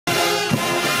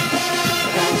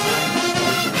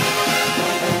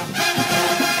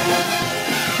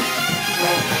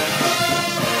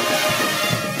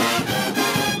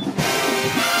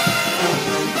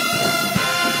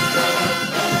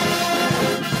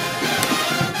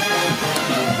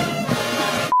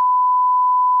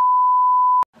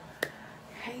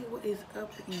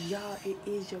Y'all, it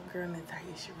is your girl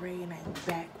Ny'Tia Sheree, and I'm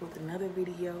back with another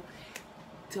video.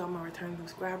 To all my returning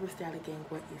subscribers, STALK gang,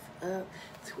 what is up?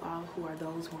 To all who are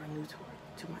those who are new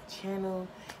to my channel,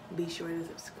 be sure to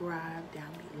subscribe down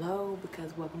below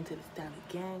because welcome to the STALK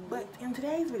gang. But in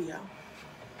today's video,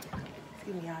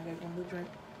 excuse me, y'all, I got one little drink.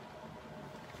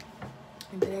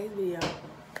 In today's video,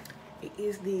 it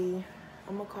is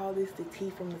I'm gonna call this the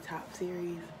Tea from the Top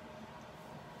series,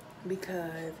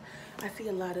 because I see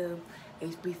a lot of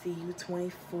HBCU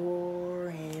 24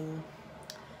 and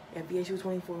FBSU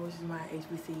 24, which is my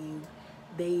HBCU.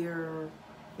 They are,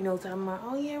 you know, talking about,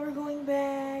 oh yeah, we're going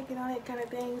back and all that kind of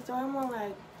thing. So I'm more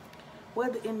like,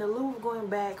 whether in the lieu of going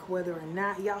back, whether or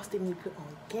not, y'all still need to put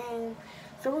on game.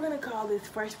 So we're gonna call this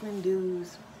freshman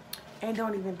dues and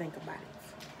don't even think about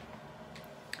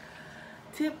it.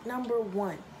 Tip number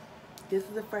 1. This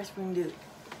is a freshman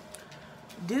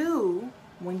do.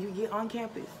 When you get on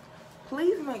campus,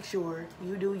 please make sure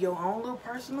you do your own little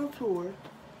personal tour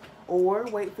or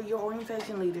wait for your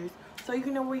orientation leaders so you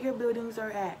can know where your buildings are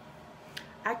at.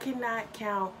 I cannot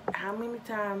count how many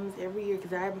times every year,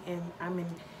 because I'm in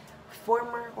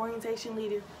former orientation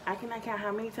leader, I cannot count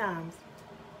how many times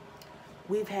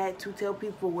we've had to tell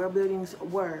people where buildings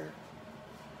were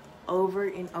over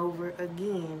and over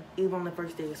again, even on the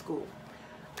first day of school.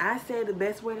 I say the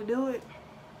best way to do it,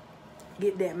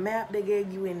 get that map they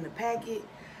gave you in the packet,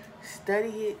 study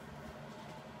it,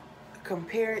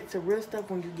 compare it to real stuff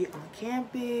when you get on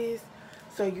campus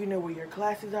so you know where your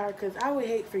classes are. Because I would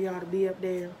hate for y'all to be up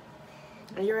there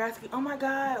and you're asking, oh my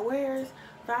God, where's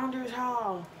Founders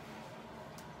Hall?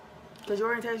 Because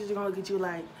your orientations are going to look at you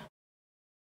like,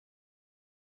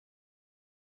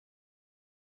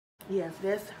 yes,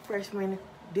 that's freshmen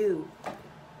do.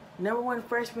 Number 1,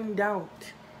 freshmen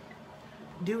don't.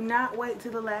 Do not wait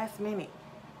till the last minute.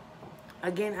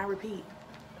 Again, I repeat,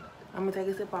 I'm going to take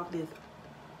a sip off this.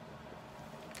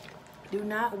 Do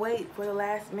not wait for the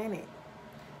last minute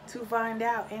to find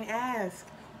out and ask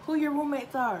who your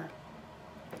roommates are.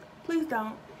 Please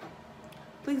don't.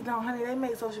 Please don't, honey. They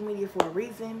make social media for a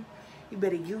reason. You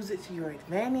better use it to your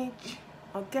advantage.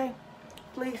 Okay?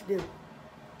 Please do.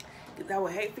 Because I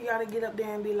would hate for y'all to get up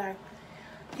there and be like,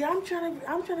 yeah, I'm trying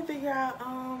to figure out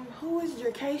who is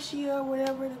Jacacia,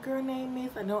 whatever the girl name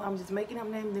is. I know I'm just making up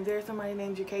names. If there's somebody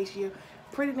named Jacacia,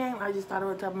 pretty name, I just thought of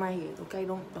the top of my head. Okay,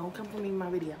 don't come for me in my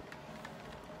video.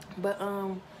 But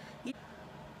yeah,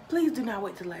 please do not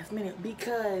wait till the last minute,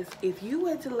 because if you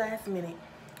wait till the last minute,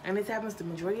 and this happens to the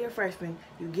majority of freshmen,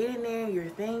 you get in there, you're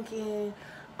thinking,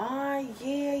 oh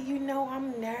yeah, you know,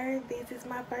 I'm nervous, it's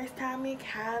my first time in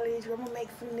college, I'm gonna make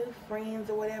some new friends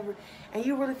or whatever, and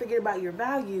you really forget about your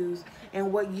values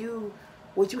and what you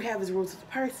have as rules as a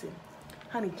person.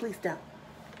 Honey, please don't.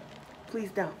 Please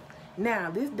don't.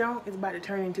 Now, this don't is about to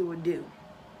turn into a do.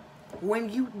 When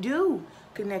you do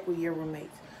connect with your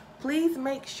roommates, please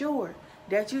make sure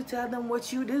that you tell them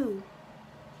what you do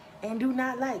and do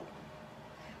not like.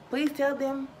 Please tell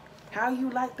them how you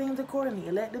like things accordingly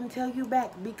and let them tell you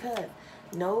back, because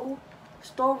no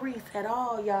stories at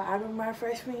all, y'all. I remember my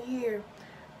freshman year,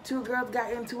 2 girls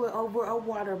got into it over a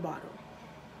water bottle.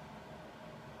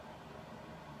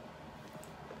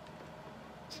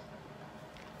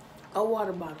 A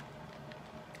water bottle.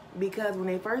 Because when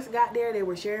they first got there, they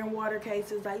were sharing water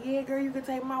cases. Like, yeah, girl, you can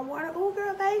take my water. Oh,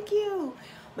 girl, thank you.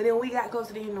 But then we got close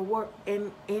to the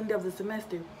end of the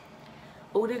semester.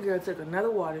 Oh, this girl took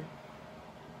another water.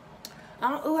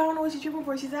 I don't know what she's tripping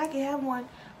for. She said, I can have one.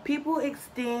 People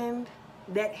extend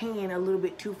that hand a little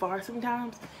bit too far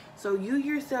sometimes. So you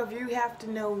yourself, you have to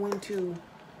know when to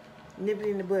nip it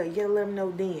in the bud. You gotta let them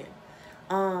know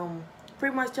then.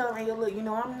 Pretty much tell them, hey, look, you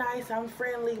know, I'm nice, I'm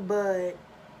friendly, but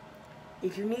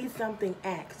if you need something,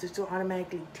 ask. Just don't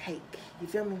automatically take. You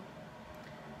feel me?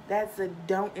 That's a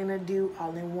don't and a do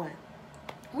all in one.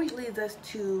 Which leads us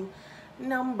to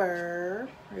number,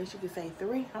 I guess you could say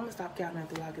 3. I'm going to stop counting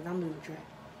after a while because I'm losing track.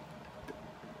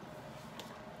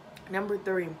 Number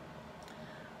 3.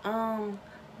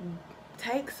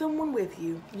 Take someone with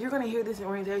you. You're going to hear this in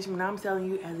orientation when I'm telling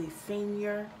you as a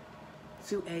senior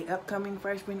to a upcoming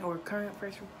freshman or current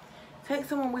freshman. Take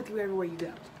someone with you everywhere you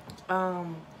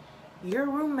go. Your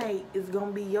roommate is going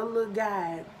to be your little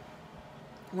guide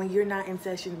when you're not in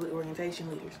session with orientation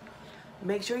leaders.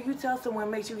 Make sure you tell someone,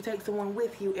 make sure you take someone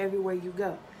with you everywhere you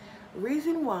go.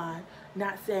 Reason why,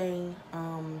 not saying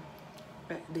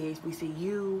the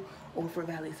HBCU or Fort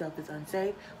Valley itself is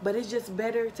unsafe, but it's just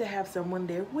better to have someone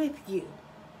there with you.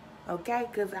 Okay?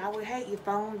 Because I would hate your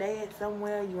phone dead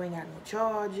somewhere, you ain't got no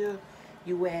charger,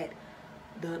 you at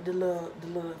the little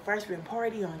freshman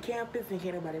party on campus and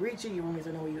can't nobody reach you. Your roommates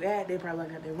don't know where you at. They probably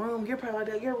locked out their room. You're probably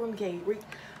locked out your room, can't reach.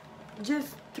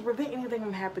 just to prevent anything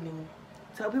from happening,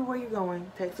 tell people where you're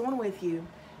going, take someone with you,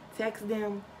 text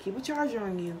them, keep a charger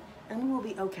on you, and we will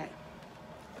be okay.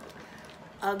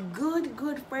 A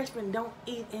good freshman don't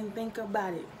even think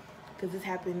about it, because this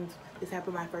happened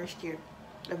my first year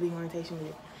of being orientation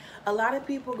leader. A lot of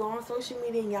people go on social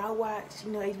media and y'all watch,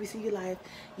 you know, HBCU Life.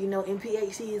 You know,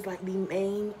 NPHC is like the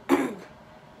main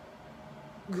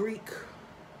Greek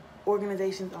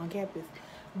organizations on campus.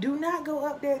 Do not go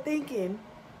up there thinking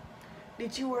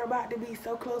that you were about to be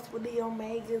so close with the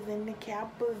Omegas and the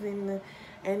Kappas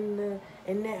and the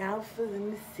Alphas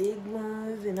and the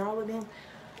Sigmas and all of them.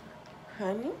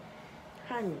 Honey,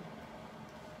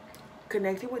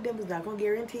 connecting with them is not going to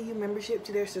guarantee you membership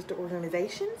to their sister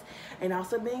organizations, and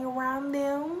also being around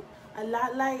them a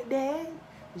lot like that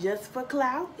just for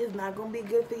clout is not going to be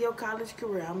good for your college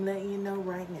career. I'm letting you know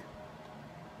right now.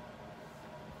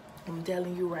 I'm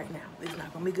telling you right now, it's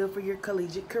not going to be good for your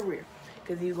collegiate career,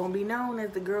 because you're going to be known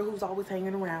as the girl who's always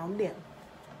hanging around them.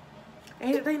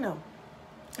 And they know,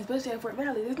 especially at Fort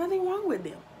Valley, there's nothing wrong with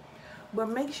them. But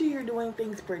make sure you're doing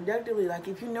things productively. Like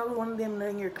if you know one of them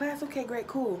in your class, okay, great,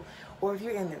 cool. Or if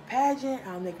you're in their pageant,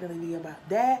 I'll make another video about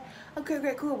that. Okay,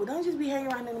 great, cool. But don't just be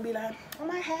hanging around them and be like, I'm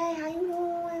like, hey, how you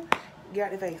doing? Get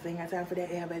out the face. They ain't got time for that.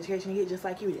 They have education to get just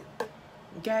like you did.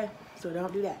 Okay? So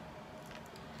don't do that.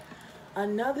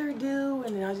 Another do,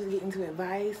 and then I'll just get into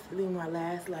advice. I think my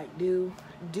last, like, do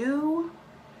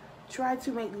try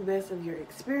to make the best of your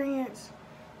experience,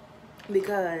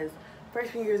 because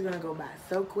freshman year is going to go by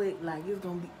so quick. Like, it's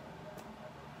going to be,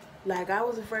 like, I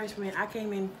was a freshman. I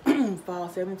came in fall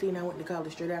 17. I went to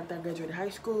college straight after I graduated high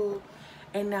school.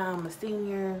 And now I'm a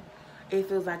senior. It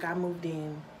feels like I moved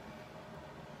in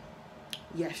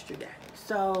yesterday.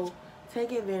 So,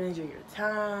 take advantage of your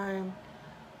time,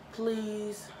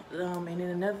 please. And then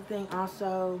another thing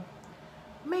also,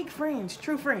 make friends,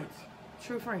 true friends.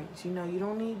 True friends. You know, you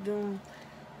don't need them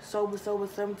sober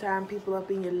sometime people up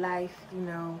in your life, you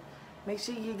know. Make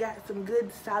sure you got some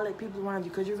good, solid people around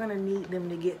you, because you're going to need them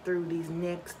to get through these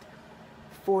next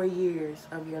 4 years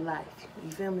of your life.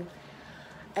 You feel me?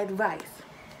 Advice.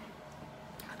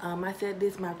 I said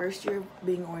this my first year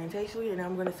being orientation, and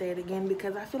I'm going to say it again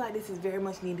because I feel like this is very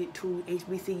much needed to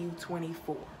HBCU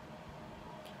 24.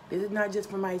 This is not just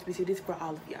for my HBCU, this is for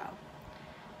all of y'all.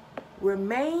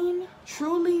 Remain,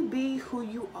 truly be who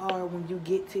you are when you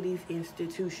get to these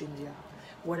institutions, y'all.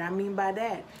 What I mean by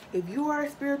that, if you are a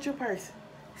spiritual person,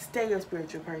 stay a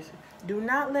spiritual person. Do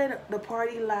not let the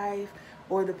party life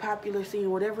or the popular scene,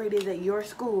 whatever it is at your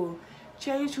school,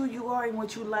 change who you are and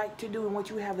what you like to do and what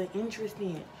you have an interest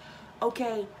in.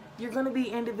 Okay, you're going to be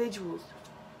individuals.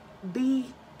 Be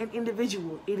an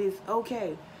individual. It is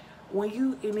okay. When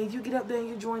you get up there and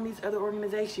you join these other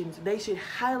organizations, they should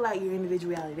highlight your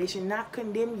individuality. They should not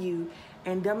condemn you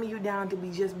and dummy you down to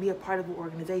just be a part of an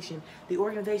organization. The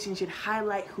organization should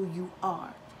highlight who you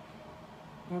are.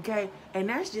 Okay? And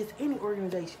that's just any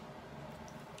organization.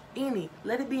 Any.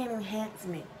 Let it be an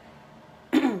enhancement.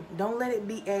 Don't let it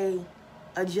be a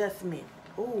adjustment.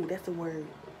 Oh, that's a word.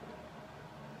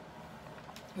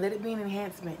 Let it be an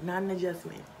enhancement, not an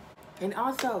adjustment. And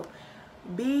also,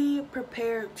 be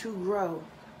prepared to grow.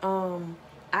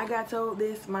 I got told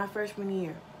this my freshman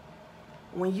year.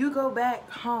 When you go back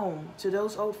home to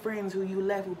those old friends who you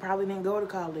left, who probably didn't go to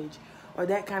college or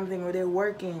that kind of thing, or they're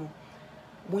working,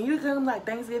 when you come like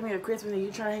Thanksgiving or Christmas and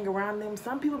you're trying to hang around them,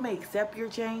 some people may accept your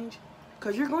change,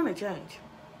 because you're going to change.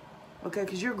 Okay,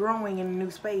 because you're growing in a new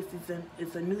space.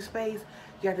 It's a new space.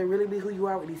 You have to really be who you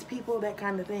are with these people, that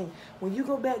kind of thing. When you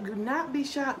go back, do not be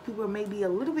shocked. People may be a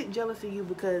little bit jealous of you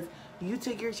because you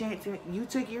took your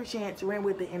chance, ran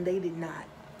with it, and they did not.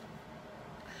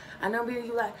 I know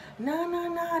you like, no,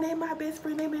 they my best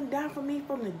friend. They've been down for me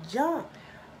from the jump.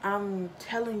 I'm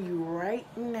telling you right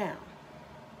now,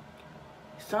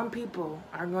 some people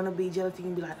are going to be jealous. You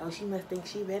can be like, oh, she must think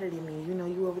she better than me. You know,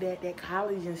 you over there at that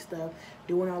college and stuff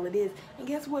doing all of this. And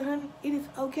guess what, honey? It is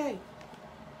okay.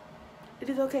 It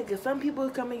is okay, because some people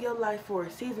come in your life for a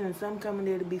season and some come in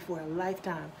there to be for a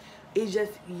lifetime. It's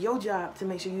just your job to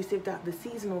make sure you sift out the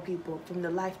seasonal people from the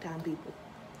lifetime people.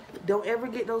 Don't ever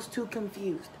get those two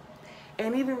confused.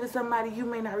 And even with somebody you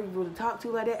may not be able to talk to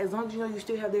like that, as long as you know you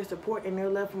still have their support and their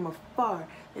love from afar,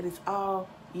 that is all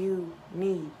you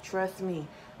need. Trust me.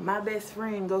 My best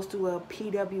friend goes to a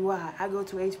PWI. I go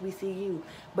to HBCU.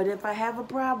 But if I have a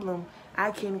problem, I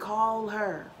can call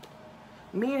her.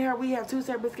 Me and her, we have two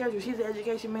separate schedules. She's an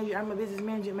education major. I'm a business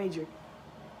management major.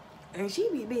 And she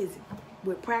be busy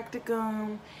with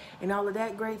practicum and all of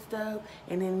that great stuff.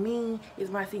 And then me, it's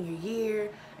my senior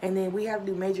year. And then we have to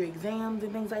do major exams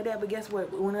and things like that. But guess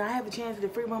what? When I have a chance, the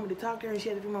free moment to talk to her and she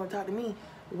has a free moment to talk to me,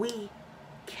 we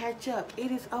Catch up.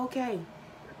 It is okay.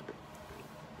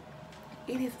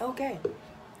 It is okay.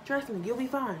 Trust me, you'll be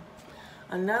fine.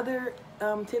 Another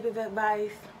tip of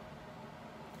advice,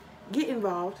 get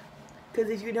involved. Because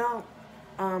if you don't,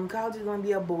 college is going to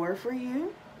be a bore for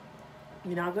you.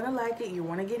 You're not going to like it. You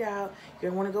want to get out.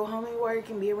 You want to go home and work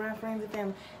and be around friends and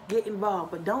family. Get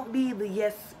involved. But don't be the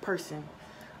yes person.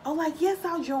 Oh, like, yes,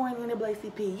 I'll join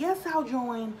NAACP. Yes, I'll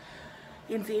join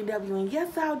NCAW. And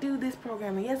yes, I'll do this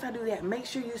program. And yes, I'll do that. Make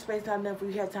sure you space out enough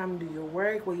where you have time to do your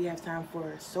work, where you have time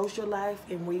for social life,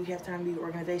 and where you have time to do your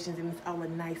organizations. And it's all a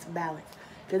nice balance.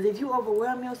 Because if you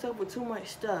overwhelm yourself with too much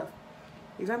stuff,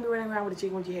 you're going to be running around with a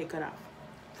chicken with your head cut off.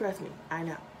 Trust me, I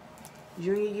know.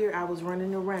 Junior year, I was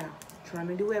running around, trying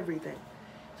to do everything.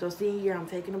 So senior year, I'm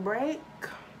taking a break.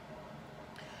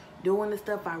 Doing the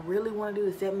stuff I really want to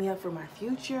do to set me up for my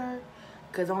future.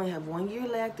 Because I only have 1 year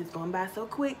left. It's going by so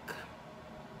quick.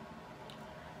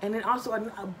 And then also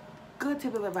a good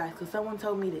tip of advice, because someone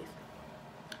told me this.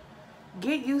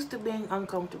 Get used to being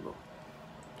uncomfortable.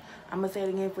 I'm going to say it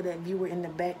again for that viewer in the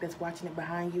back that's watching it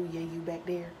behind you. Yeah, you back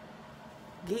there.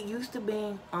 Get used to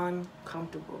being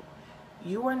uncomfortable.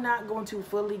 You are not going to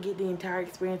fully get the entire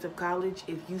experience of college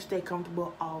if you stay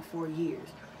comfortable all 4 years.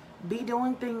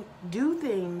 Do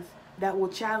things that will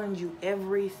challenge you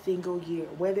every single year.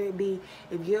 Whether it be,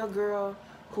 if you're a girl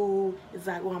who is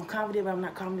like, well, I'm confident, but I'm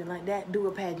not confident like that, do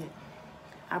a pageant.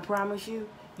 I promise you,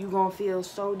 you're going to feel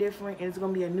so different, and it's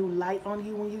going to be a new light on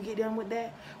you when you get done with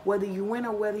that. Whether you win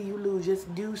or whether you lose,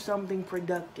 just do something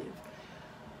productive.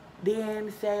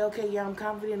 Then say, okay, yeah, I'm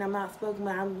confident, I'm outspoken,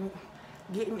 but I'm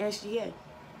getting SGA.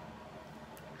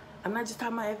 I'm not just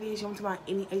talking about FESU, I'm talking about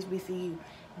any HBCU.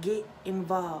 Get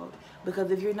involved. Because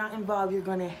if you're not involved, you're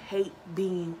going to hate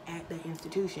being at that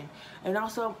institution. And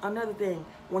also, another thing,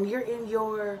 when you're in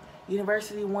your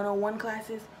University 101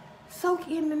 classes, soak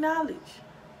in the knowledge.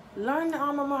 Learn the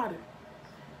alma mater.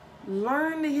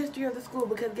 Learn the history of the school,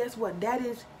 because guess what? That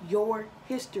is your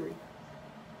history.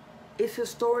 It's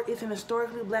an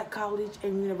historically black college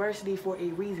and university for a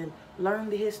reason.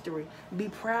 Learn the history. Be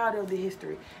proud of the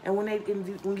history. And when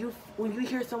you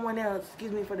hear someone else,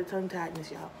 excuse me for the tongue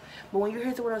tiedness, y'all, but when you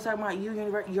hear someone else talking about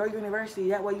your university,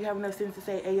 that way you have enough sense to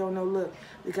say, hey, yo, no, look,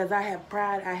 because I have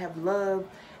pride, I have love,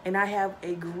 and I have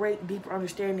a great, deeper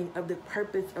understanding of the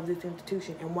purpose of this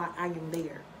institution and why I am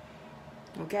there.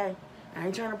 Okay? I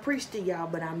ain't trying to preach to y'all,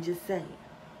 but I'm just saying.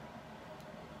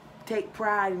 Take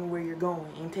pride in where you're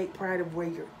going and take pride of where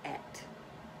you're at.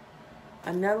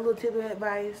 Another little tip of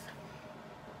advice.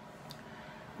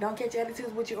 Don't catch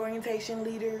attitudes with your orientation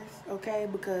leaders, okay?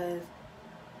 Because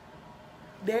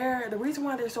the reason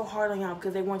why they're so hard on y'all,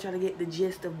 because they want y'all to get the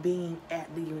gist of being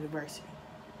at the university.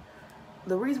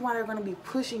 The reason why they're going to be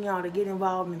pushing y'all to get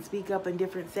involved and speak up in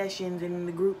different sessions and in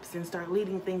the groups and start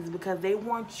leading things is because they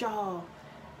want y'all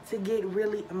to get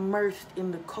really immersed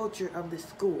in the culture of the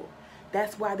school.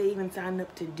 That's why they even signed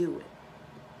up to do it.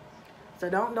 So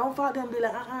don't fault them and be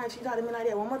like, she talked to me like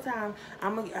that one more time.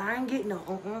 I ain't getting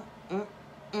no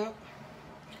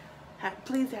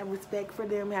Please have respect for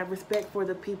them. Have respect for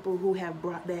the people who have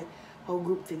brought that whole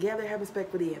group together. Have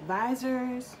respect for the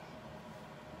advisors.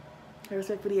 Have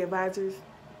respect for the advisors.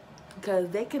 Because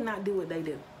they cannot do what they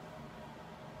do.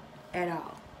 At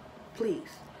all. Please.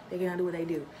 They cannot do what they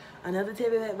do. Another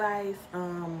tip of advice,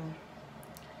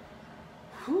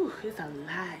 it's a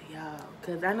lot, y'all.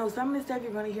 Because I know some of the stuff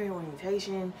you're going to hear in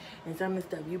orientation, and some of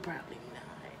the stuff you probably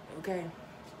not, okay?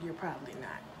 You're probably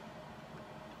not.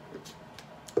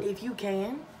 If you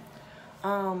can,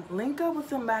 link up with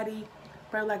somebody,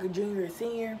 probably like a junior or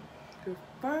senior,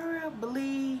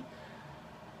 preferably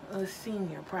a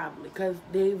senior, probably, because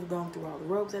they've gone through all the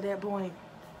ropes at that point.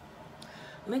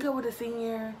 Link up with a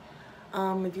senior.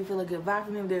 If you feel a good vibe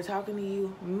from them, they're talking to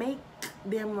you, make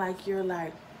them like you're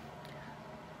like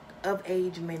of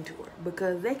age mentor,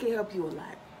 because they can help you a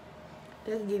lot.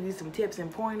 They can give you some tips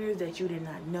and pointers that you did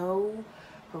not know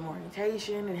from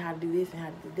orientation and how to do this and how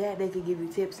to do that. They could give you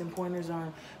tips and pointers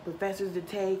on professors to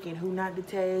take and who not to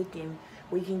take and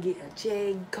where you can get a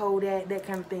check code at, that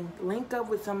kind of thing. Link up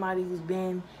with somebody who's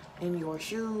been in your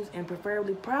shoes, and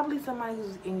preferably probably somebody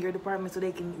who's in your department so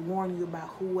they can warn you about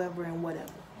whoever and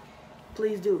whatever.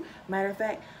 Please do. Matter of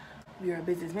fact, if you're a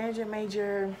business management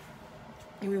major,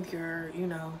 even if you're,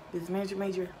 business management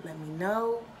major, let me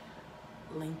know.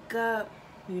 Link up.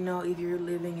 If you're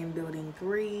living in building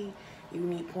 3, you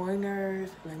need pointers,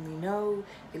 let me know.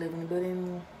 If you live in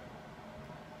building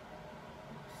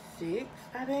 6,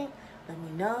 I think, let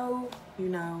me know,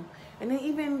 And then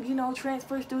even,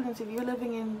 transfer students, if you're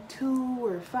living in 2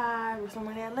 or 5 or something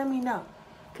like that, let me know.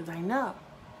 Because I know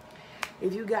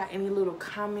If you got any little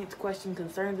comments, questions,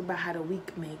 concerns about how the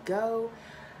week may go,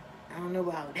 I don't know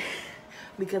about it.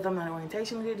 Because I'm not an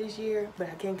orientation leader this year, but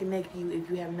I can connect you, if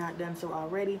you have not done so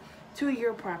already, to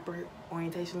your proper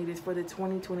orientation leaders for the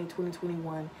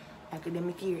 2020-2021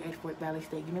 academic year at Fort Valley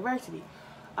State University.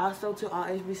 Also, to all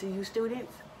HBCU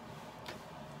students,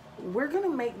 we're gonna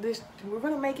make it through. We're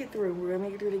gonna make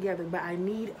it through together. But I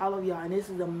need all of y'all, and this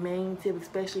is the main tip,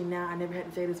 especially now. I never had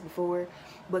to say this before,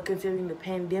 but considering the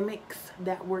pandemics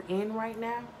that we're in right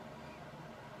now,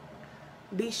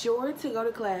 be sure to go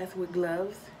to class with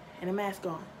gloves and a mask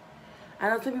on. I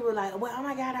know some people are like, well, oh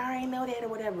my God, I already know that or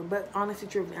whatever. But honestly,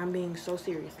 truthfully, I'm being so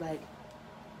serious. Like,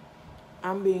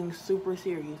 I'm being super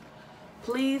serious.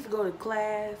 Please go to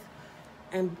class.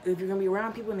 And if you're going to be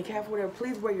around people in the cafe or whatever,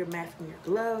 please wear your mask and your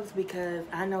gloves, because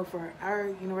I know for our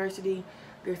university,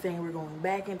 they're saying we're going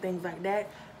back and things like that.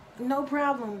 No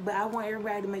problem, but I want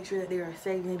everybody to make sure that they are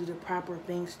safe and do the proper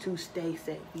things to stay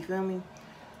safe. You feel me?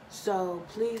 So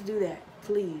please do that.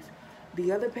 Please.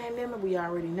 The other pandemic, we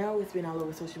already know. It's been all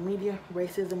over social media.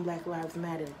 Racism, Black Lives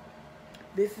Matter.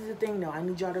 This is the thing, though. I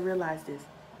need y'all to realize this.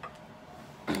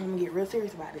 I'm going to get real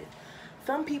serious about this.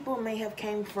 Some people may have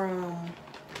came from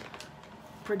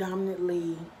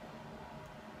predominantly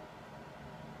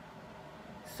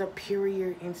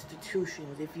superior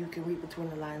institutions, if you can read between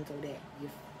the lines of that. You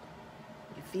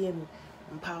feel me?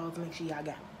 And pause, make sure y'all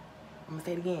got me. I'm gonna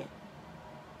say it again.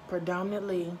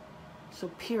 Predominantly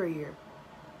superior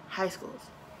high schools.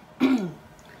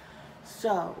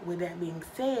 So with that being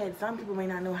said, some people may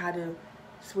not know how to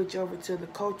switch over to the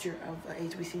culture of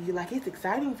HBCU. Like, it's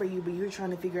exciting for you, but you're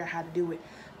trying to figure out how to do it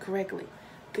correctly.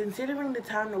 Considering the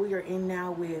time that we are in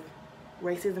now with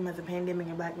racism as a pandemic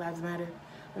and Black Lives Matter,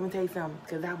 let me tell you something,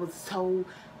 because I was so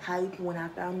hyped when I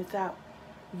found this out.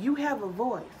 You have a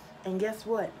voice, and guess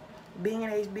what? Being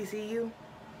an HBCU,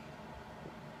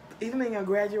 even being a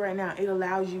graduate right now, it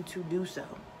allows you to do so.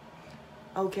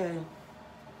 Okay,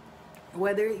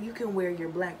 whether you can wear your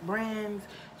black brands,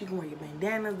 you can wear your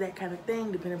bandanas, that kind of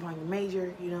thing, depending upon your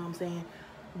major, you know what I'm saying?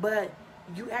 But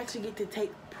you actually get to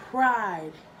take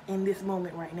pride in this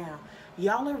moment right now.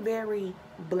 Y'all are very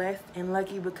blessed and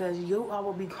lucky, because you all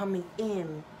will be coming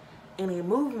in a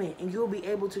movement, and you'll be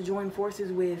able to join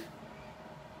forces with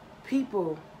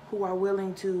people who are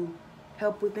willing to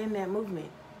help within that movement.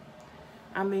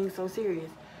 I'm being so serious.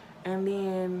 And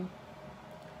then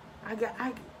I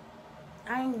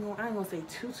ain't gonna say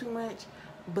too much,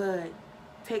 but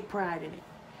take pride in it.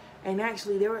 And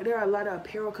actually, there are a lot of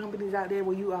apparel companies out there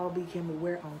where you all can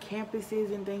wear on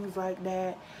campuses and things like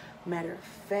that. Matter of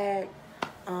fact,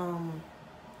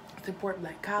 support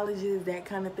black colleges, that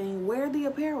kind of thing. Wear the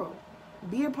apparel.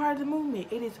 Be a part of the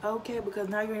movement. It is okay, because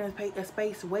now you're in a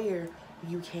space where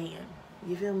you can.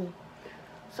 You feel me?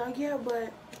 So yeah,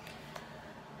 but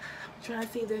I'm trying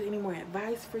to see if there's any more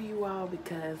advice for you all,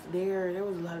 because there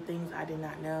was a lot of things I did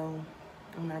not know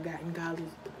when I got in college.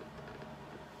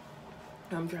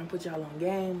 I'm trying to put y'all on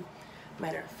game.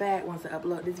 Matter of fact, once I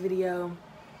upload this video,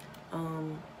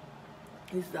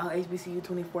 this is all HBCU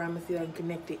 24. I'm gonna see if I can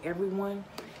connect to everyone.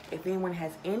 If anyone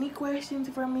has any questions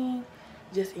for me,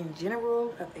 just in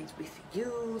general of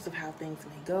HBCUs, of how things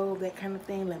may go, that kind of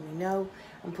thing, let me know.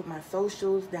 I'm gonna put my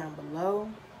socials down below,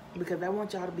 because I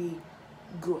want y'all to be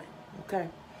good, okay?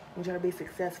 I want y'all to be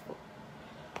successful.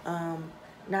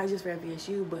 Not just for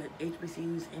FVSU, but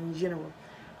HBCUs in general.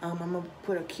 I'm gonna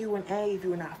put a Q&A. If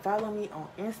you're not following me on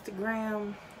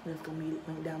Instagram, there's gonna be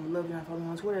linked down below. If you're not following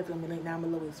me on Twitter, it's gonna be linked down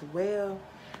below as well.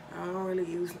 I don't really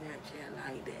use Snapchat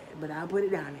like that, but I'll put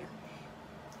it down there.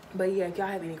 But yeah, if y'all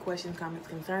have any questions, comments,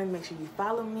 concerns, make sure you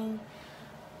follow me.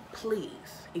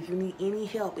 Please, if you need any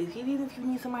help, even if you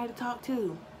need somebody to talk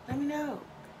to, let me know,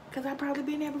 because I've probably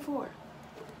been there before.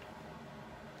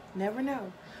 Never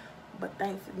know. But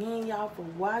thanks again, y'all, for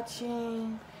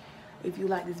watching. If you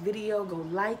like this video, go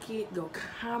like it, go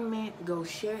comment, go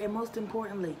share, and most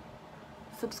importantly,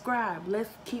 subscribe.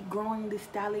 Let's keep growing this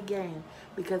STALK game,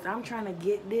 because I'm trying to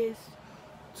get this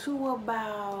to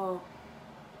about,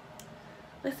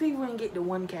 let's see if we can get to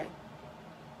 1K.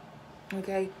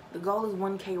 Okay, the goal is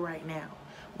 1K right now,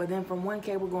 but then from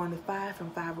 1K we're going to 5,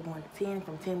 from 5 we're going to 10,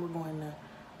 from 10 we're going to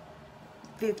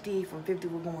 50, from 50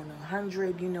 we're going to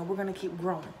 100. You know, we're going to keep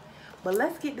growing. But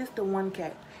let's get this to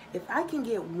 1K. If I can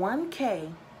get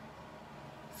 1K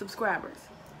subscribers,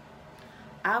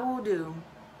 I will do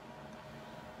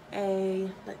a,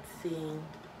 let's see,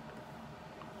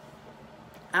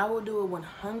 I will do a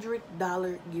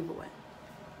 $100 giveaway.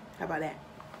 How about that?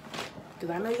 Because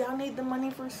I know y'all need the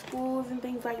money for schools and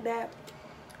things like that.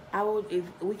 I will, if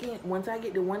we can, once I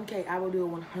get to 1K, I will do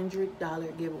a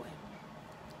 $100 giveaway.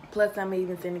 Plus, I may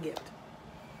even send a gift.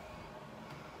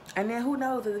 And then who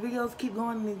knows, if the videos keep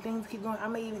going and the things keep going, I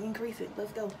may even increase it.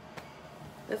 Let's go.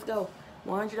 Let's go.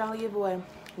 $100 giveaway.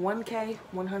 1K,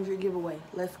 100 giveaway.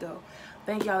 Let's go.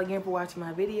 Thank y'all again for watching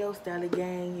my video. STALK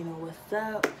gang, you know what's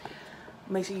up.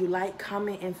 Make sure you like,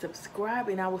 comment, and subscribe.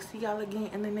 And I will see y'all again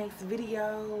in the next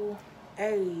video.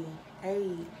 Hey,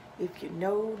 if you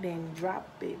know, then drop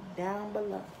it down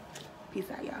below.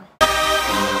 Peace out, y'all.